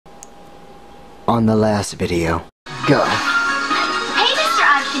on the last video. Go. Hey, Mr.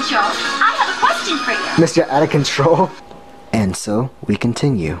 Out of Control. I have a question for you. Mr. Out of Control. And so, we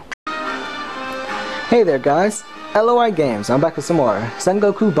continue. Hey there, guys. LOI Games. I'm back with some more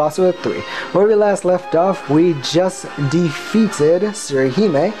Sengoku Basara 3. Where we last left off, we just defeated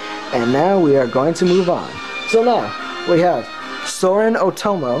Tsuruhime, and now we are going to move on. So now, we have Soren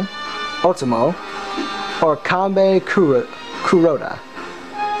Otomo, or Kanbei Kuroda.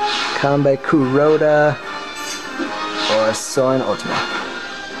 Kanbei Kuroda, or Soren Otomo.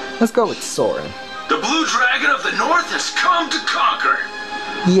 Let's go with Soren. The Blue Dragon of the North has come to conquer!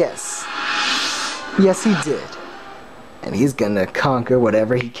 Yes. Yes, he did. And he's gonna conquer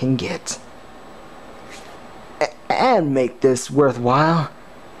whatever he can get. And make this worthwhile.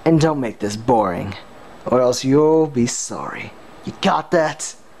 And don't make this boring. Or else you'll be sorry. You got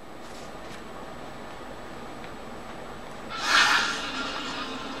that?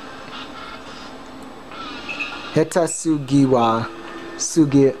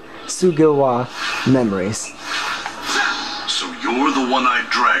 Sugiwa Memories. So you're the one-eyed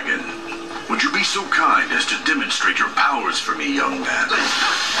dragon. Would you be so kind as to demonstrate your powers for me, young man?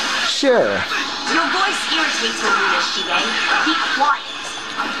 Sure. Your voice irritates me, Muneshige. Be quiet.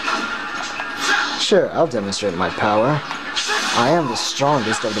 Sure, I'll demonstrate my power. I am the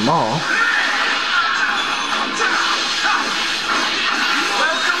strongest of them all.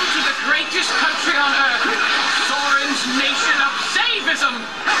 Welcome to the greatest country on earth, Soren's Nation of Zavism!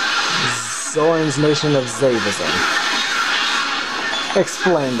 Soren's Nation of Zavism.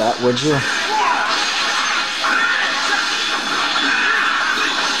 Explain that, would you?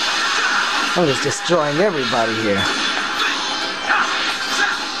 I'm just destroying everybody here.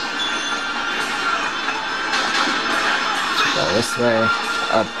 Go this way,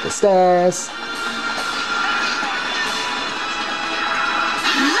 up the stairs.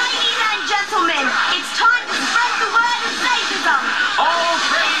 Ladies and gentlemen, it's time to spread the word of Zavism. All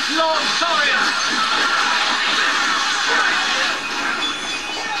praise Lord Soren!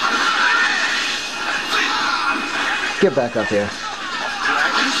 Get back up here.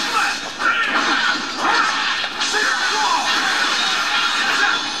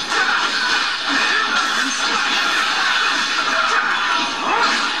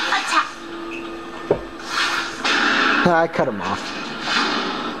 I cut him off.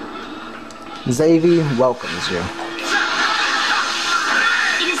 Xavi welcomes you.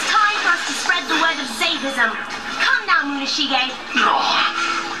 It is time for us to spread the word of Zavism. Come now, Muneshige.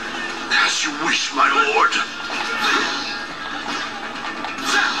 As you wish, my lord.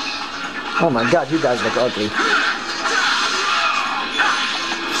 Oh my god, you guys look ugly.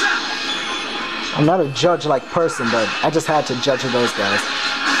 I'm not a judge-like person, but I just had to judge those guys.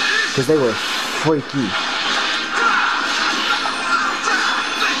 Because they were freaky.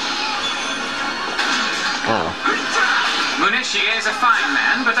 Muneshige is a fine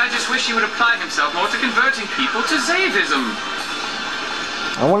man, but I just wish he would apply himself more to converting people to Zavism.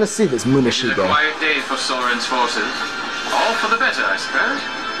 I want to see this Muneshige. It's a quiet day for Soren's forces. All for the better, I suppose.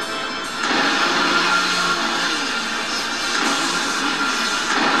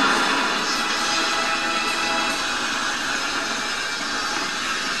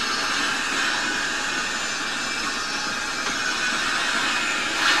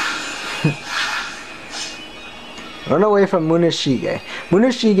 Run away from Muneshige.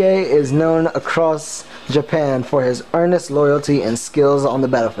 Muneshige is known across Japan for his earnest loyalty and skills on the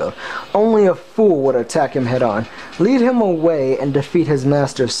battlefield. Only a fool would attack him head-on. Lead him away and defeat his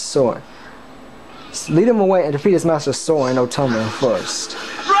master Soren. Lead him away and defeat his master Soren Otomo first.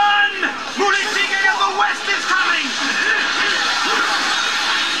 Run! Muneshige of the West is coming!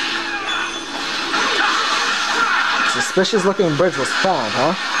 Suspicious looking bridge was found,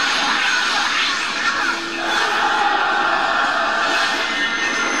 huh?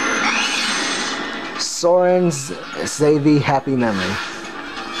 Soren's Xavi happy memory.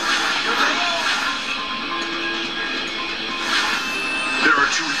 There are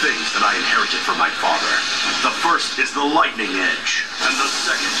two things that I inherited from my father. The first is the lightning edge, and the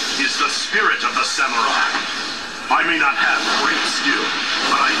second is the spirit of the samurai. I may not have great skill,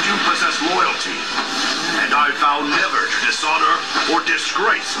 but I do possess loyalty, and I vow never to dishonor or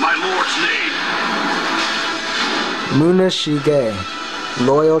disgrace my lord's name. Muneshige,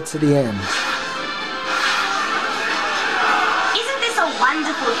 loyal to the end.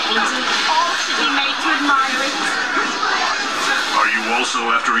 Wonderful painting. All should be made to admire it. Are you also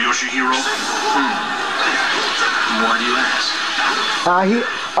after Yoshihiro? Why do you ask?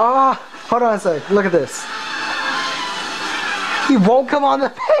 Hold on a sec. Look at this. He won't come on the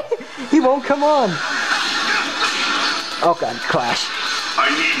page. He won't come on. Oh god, clash. I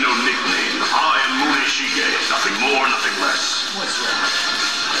need no nickname. I am Muneshige. Nothing more, nothing less. What's wrong?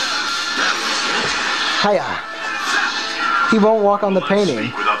 That was it. Hiya. He won't walk on the Let's painting.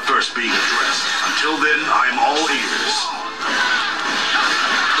 speak without first being addressed. Until then, I am all ears.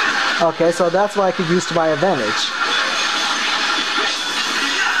 Okay, so that's what I could use to my advantage.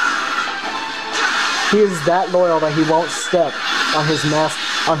 He is that loyal that he won't step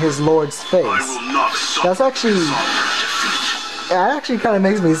on his lord's face. I will not suffer. That's actually, defeat. it actually kind of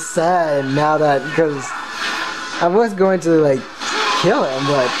makes me sad now that, because I was going to like kill him,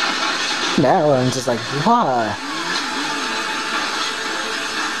 but now I'm just like, why?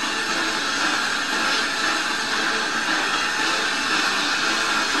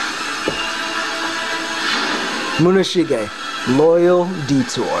 Muneshige, loyal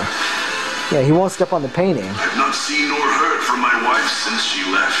detour. Yeah, he won't step on the painting. I've not seen nor heard from my wife since she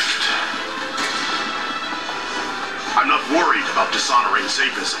left. I'm not worried about dishonoring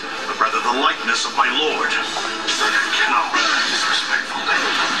Zavism, but rather the likeness of my lord. I cannot be disrespectful.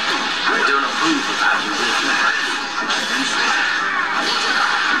 I don't approve of how you live your life.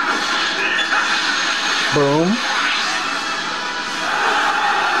 Boom.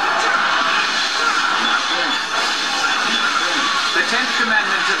 The 10th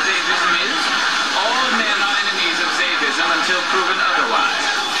commandment of Zavism is, all men are enemies of Zavism until proven otherwise.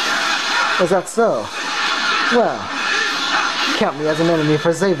 Is that so? Well, count me as an enemy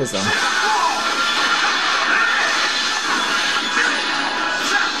for Zavism.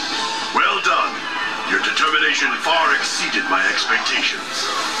 Well done. Your determination far exceeded my expectations.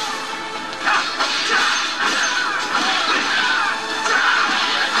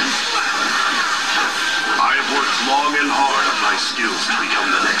 I have worked long and hard on my skills to become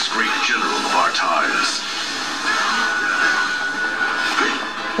the next great general of our times.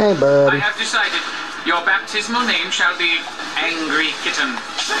 Hey, I buddy. have decided your baptismal name shall be Angry Kitten.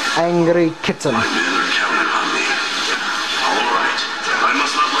 Angry kitten. My men are counting on me. All right. I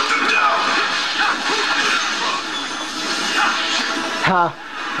must not let them down. Ha!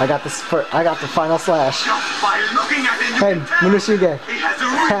 I got this. I got the final slash. By looking at him, Hey, Muneshige. he has a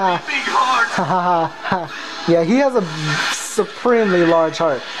really big heart. Ha ha ha. Yeah, he has a supremely large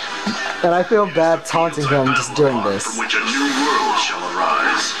heart, and I feel bad taunting him just doing this. From which a new world shall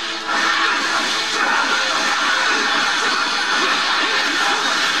arise.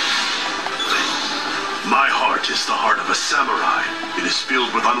 My heart is the heart of a samurai. It is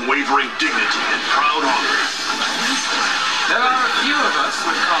filled with unwavering dignity and proud honor. There are a few of us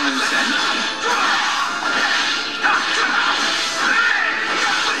with common sense.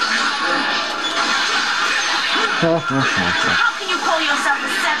 How can you call yourself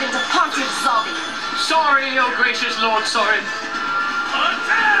a servant of Pontiff Zolby? Sorry, oh gracious Lord Sorin.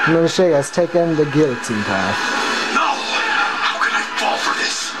 Muneshige has taken the guillotine path. No! How can I fall for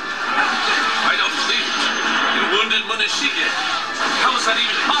this? I don't believe it. You wounded Muneshige. How is that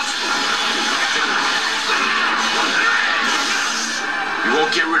even possible? You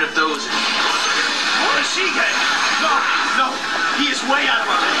won't get rid of those. Muneshige! No, no. He is way out of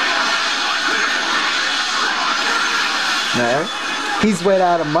our league. No, he's way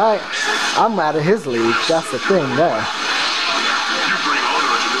out of my. I'm out of his league. That's the thing there. You bring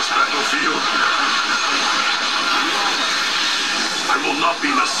honor to this battlefield. I will not be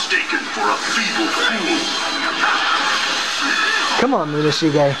mistaken for a feeble fool. Come on,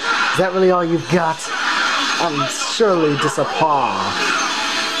 Muneshige. Is that really all you've got? I'm surely disappointed.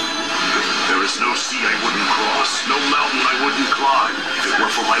 There is no sea I wouldn't cross, no mountain I wouldn't climb, if it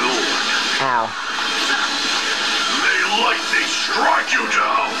were for my lord. Ow. May lightning strike you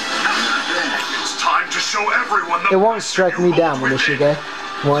down! It's time to show everyone the It won't strike me down, Muneshige.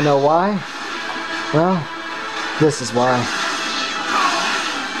 Wanna know why? Well, this is why.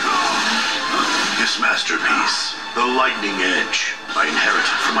 This masterpiece, the lightning edge, I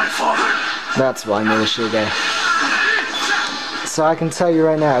inherited from my father. That's why, Muneshige. So I can tell you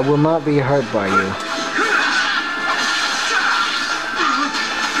right now, I will not be hurt by you.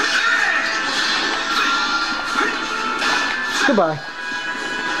 Goodbye.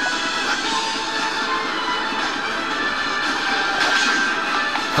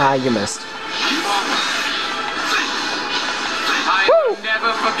 Ah, you missed. I will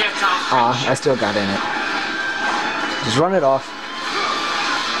never forget our Ah, I still got in it. Just run it off.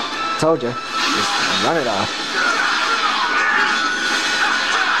 Told you. Just run it off.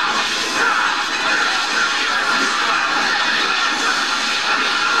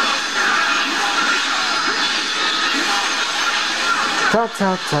 Ta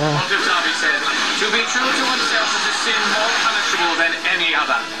ta ta. Pontiff Zolby said, to be true to oneself is a sin more punishable than any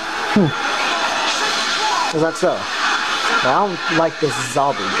other. Is that so? I don't like this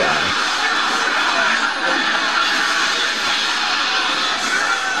zombie guy.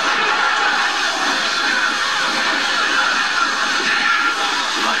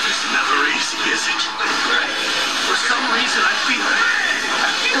 Life is never easy, is it? For some reason, I feel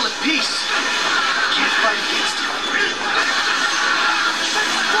at peace. Can't fight against it.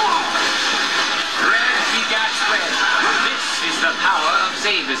 Red begats red. This is the power of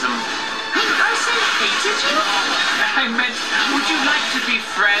Zavism. Did I say hated you? I meant, would you like to be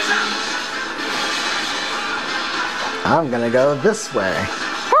friends? I'm gonna go this way.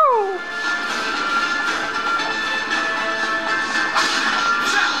 Woo!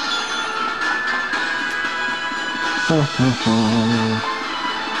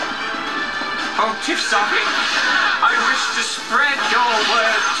 Oh, Tifsaki, I wish to spread your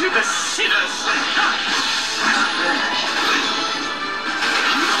word to the sinners.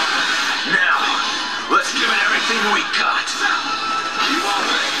 Now, let's give it everything we got.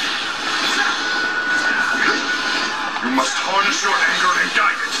 You must harness your anger and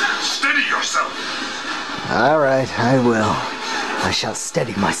guide it. Steady yourself. Alright, I will. I shall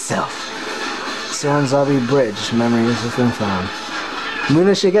steady myself. Soranzabi Bridge. Memories have been found.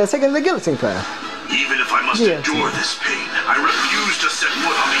 Munashige taking the guillotine path. Even if I must endure this pain, I refuse to set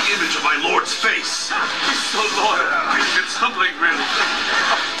foot on the image of my lord's face. He's so loyal. It's humbling, really.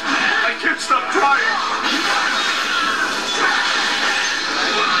 I can't stop trying.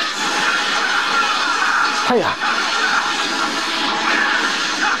 Hiya.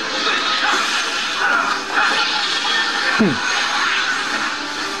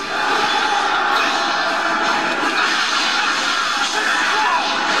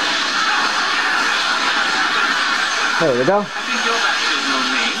 There we go. I think your baptismal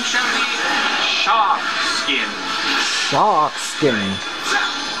name shall be Shark Skin. Shark skin.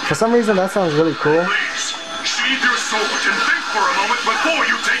 For some reason that sounds really cool. Please, sheathe your sword and think for a moment before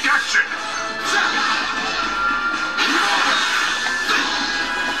you take action.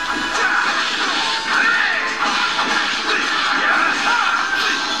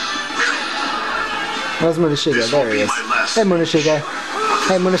 Where's Munashige? There he is. Hey Munashige.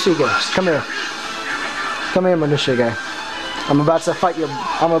 Hey Munashige. Come here. Come here, Munashige. I'm about to fight your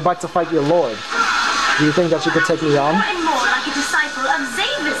lord. Do you think that you could take me on? And more like a disciple of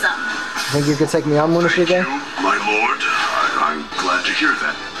Zavism. Think you could take me on, Thank Munashige? you, my lord. I'm glad to hear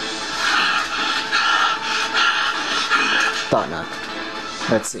that. Thought not.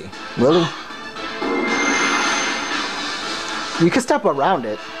 Let's see. Will he? You can step around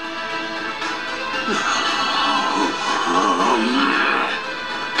it.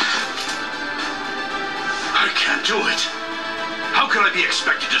 I can't do it. How can I be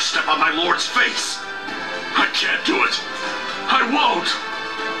expected to step on my lord's face? I can't do it. I won't.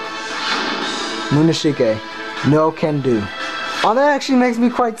 Munashige, no can do. Oh, that actually makes me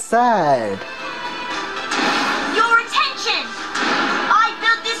quite sad. Your attention! I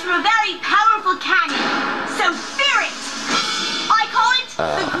built this from a very powerful cannon, so fear it! I call it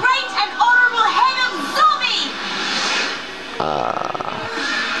the Great and Honorable Head of Zombie!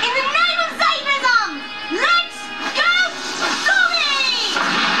 In the name of Zavism, let's go Zombie!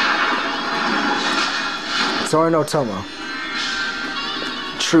 Soren Otomo.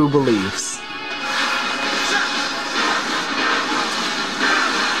 True beliefs.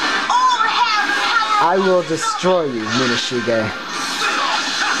 All hail the power I will destroy you, Munashige.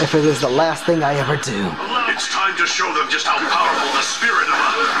 If it is the last thing I ever do. It's time to show them just how powerful the spirit of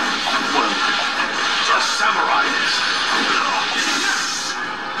a samurai is.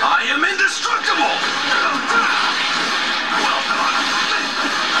 I am indestructible!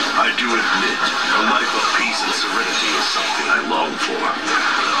 I do admit, a life of peace and serenity is something I long for.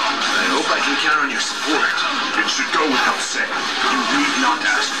 I hope I can count on your support. It should go without saying. You need not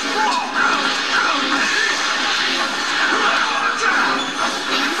ask for it.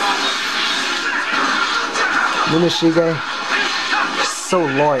 Munashige is so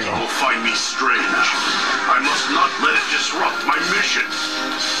loyal. You will find me strange. I must not let it disrupt my mission.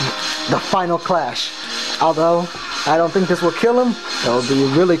 The final clash. Although, I don't think this will kill him, it'll be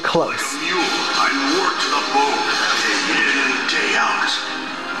really close. Mule, I work to the bone, day in, day out.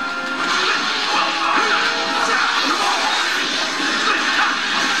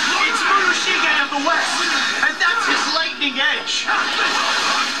 It's Munashige of the West, and that's his lightning edge.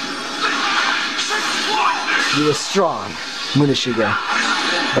 You are strong, Munashige,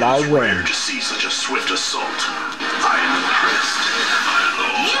 but I Rare win. to see such a swift assault. I am impressed.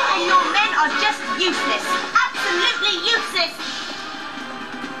 You and your men are just useless. Absolutely useless.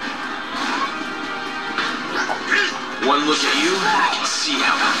 One look at you, and I can see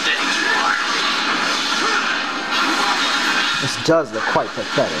how pathetic you are. This does look quite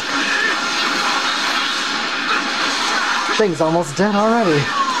pathetic. Thing's almost dead already.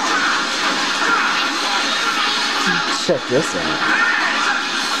 Check this out.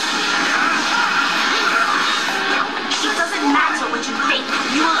 It doesn't matter what you think.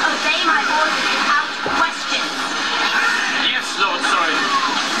 You will obey my orders without question. Yes, Lord Sorin.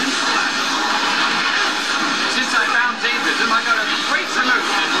 Since I found Davidism, I got a great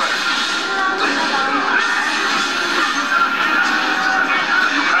promotion at work.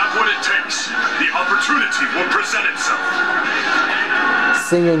 You have what it takes. The opportunity will present itself.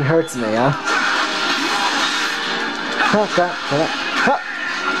 Singing hurts me, huh?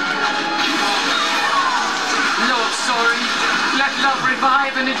 Lord Sorin, let love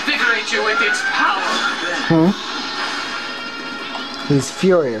revive and invigorate you with its power. He's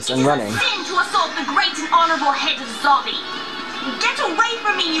furious and It is running. a sin to assault the great and honorable head of Zombie. Get away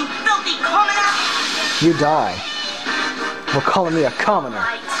from me, you filthy commoner! You die. For calling me a commoner.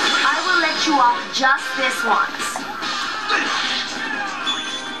 Right. I will let you off just this once.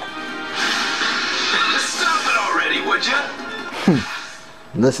 Stop it already, would ya?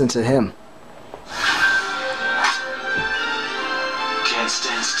 Listen to him. Can't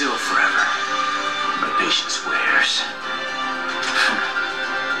stand still forever. My patience wears.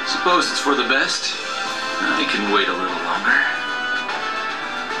 Suppose it's for the best. I can wait a little longer.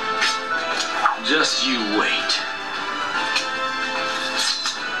 Just you wait.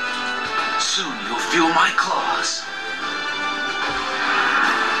 Soon you'll feel my claws.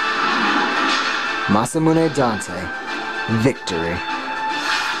 Masamune Dante. Victory.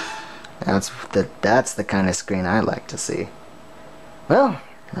 That's the kind of screen I like to see. Well,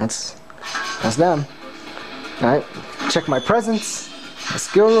 that's done. Alright, check my presents, my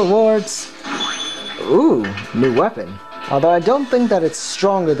skill rewards. Ooh, new weapon. Although I don't think that it's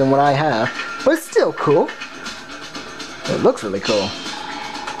stronger than what I have, but it's still cool. It looks really cool.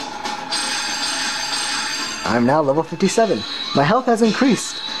 I'm now level 57. My health has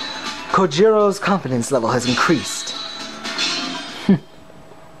increased. Kojiro's confidence level has increased.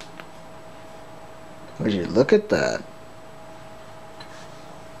 Would you look at that?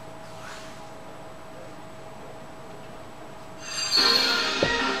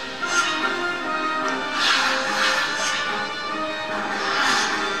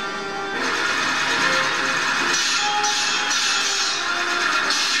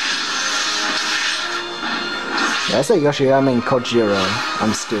 Yeah, I say Yoshihiro, I mean Kojiro.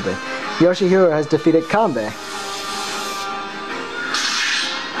 I'm stupid. Yoshihiro has defeated Kanbei.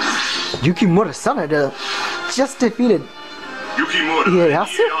 Yukimura Sanada just defeated Yukimura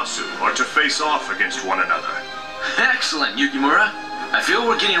Ieyasu? and Ieyasu are to face off against one another. Excellent, Yukimura. I feel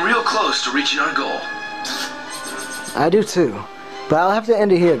we're getting real close to reaching our goal. I do too. But I'll have to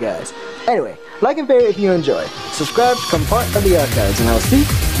end it here, guys. Anyway, like and favorite if you enjoy. Subscribe to become part of the archives, and I'll see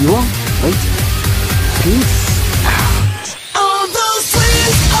you all later. Peace.